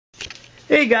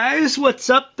Hey guys, what's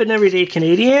up, an everyday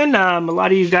Canadian? A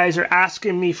lot of you guys are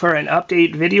asking me for an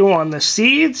update video on the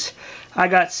seeds. I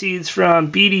got seeds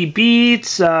from BD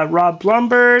Beats, Rob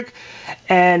Blumberg,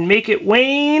 and Make It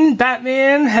Wayne,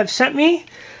 Batman, have sent me.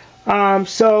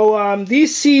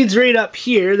 These seeds right up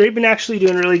here, they've been actually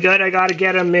doing really good. I got to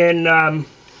get them in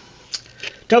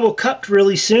double cupped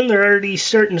really soon. They're already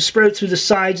starting to sprout through the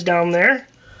sides down there.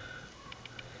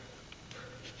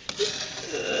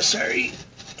 Sorry.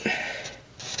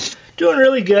 Doing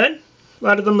really good. A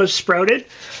lot of them have sprouted.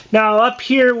 Now up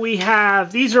here we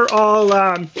have, these are all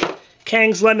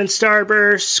Kang's Lemon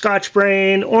Starburst, Scotch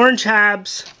Brain, Orange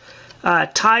Habs,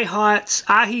 Thai Hots,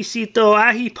 Ahi Sito,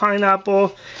 Ahi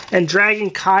Pineapple, and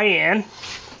Dragon Cayenne.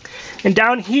 And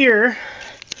down here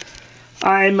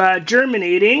I'm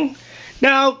germinating.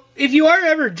 Now if you are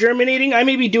ever germinating, I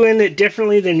may be doing it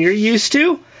differently than you're used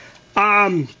to.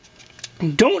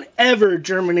 Don't ever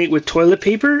germinate with toilet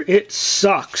paper. It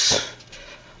sucks.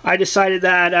 I decided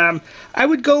that I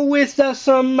would go with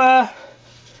some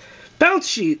bounce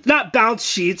sheets. Not bounce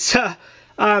sheets.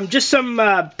 Just some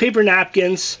paper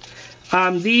napkins.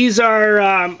 These are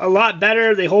a lot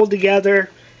better. They hold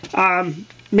together.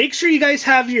 Make sure you guys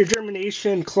have your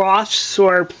germination cloths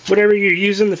or whatever you're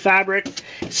using, the fabric,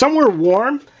 somewhere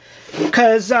warm.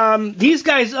 Because these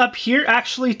guys up here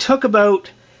actually took about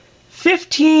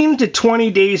 15 to 20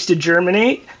 days to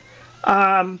germinate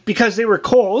because they were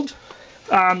cold.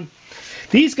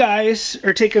 These guys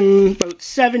are taking about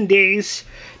 7 days.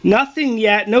 Nothing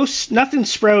yet, nothing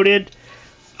sprouted.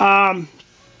 But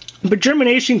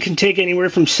germination can take anywhere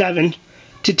from 7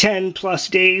 to 10 plus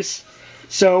days.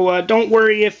 So don't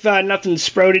worry if nothing's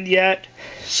sprouted yet.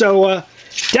 So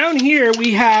down here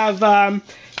we have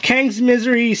Kang's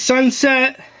Misery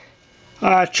Sunset,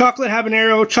 Chocolate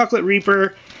Habanero, Chocolate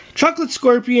Reaper, Chocolate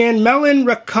Scorpion, Melon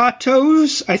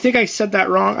Ricotta's, I think I said that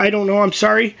wrong, I don't know, I'm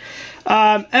sorry.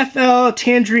 FL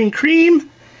Tangerine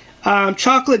Cream,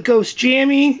 Chocolate Ghost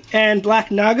Jammy, and Black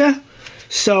Naga.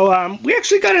 So we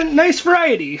actually got a nice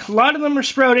variety. A lot of them are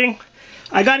sprouting.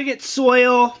 I got to get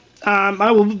soil.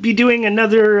 I will be doing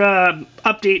another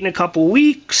update in a couple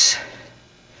weeks.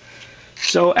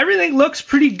 So everything looks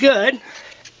pretty good.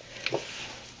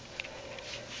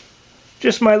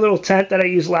 Just my little tent that I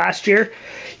used last year.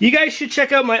 You guys should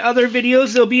check out my other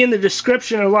videos. They'll be in the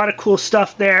description. A lot of cool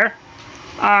stuff there.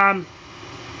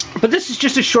 But this is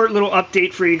just a short little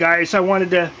update for you guys. I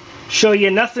wanted to show you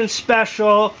nothing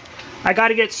special. I got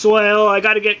to get soil. I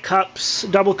got to get cups.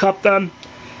 Double cup them.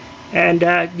 And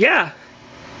yeah.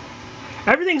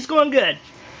 Everything's going good.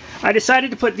 I decided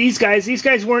to put these guys. These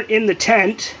guys weren't in the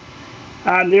tent.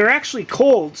 They were actually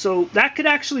cold. So that could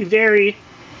actually vary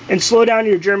and slow down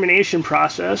your germination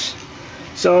process.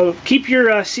 So keep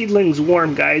your seedlings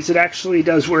warm, guys. It actually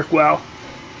does work well.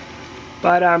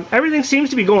 But everything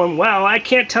seems to be going well. I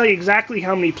can't tell you exactly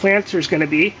how many plants there's going to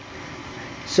be.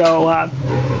 So,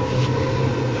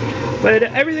 but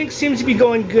everything seems to be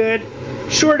going good.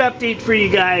 Short update for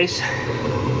you guys.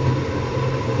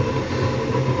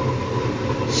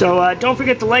 So don't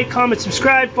forget to like, comment,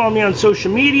 subscribe, follow me on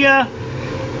social media.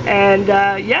 And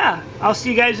yeah, I'll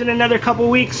see you guys in another couple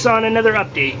weeks on another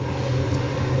update.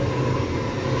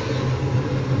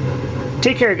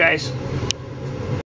 Take care, guys.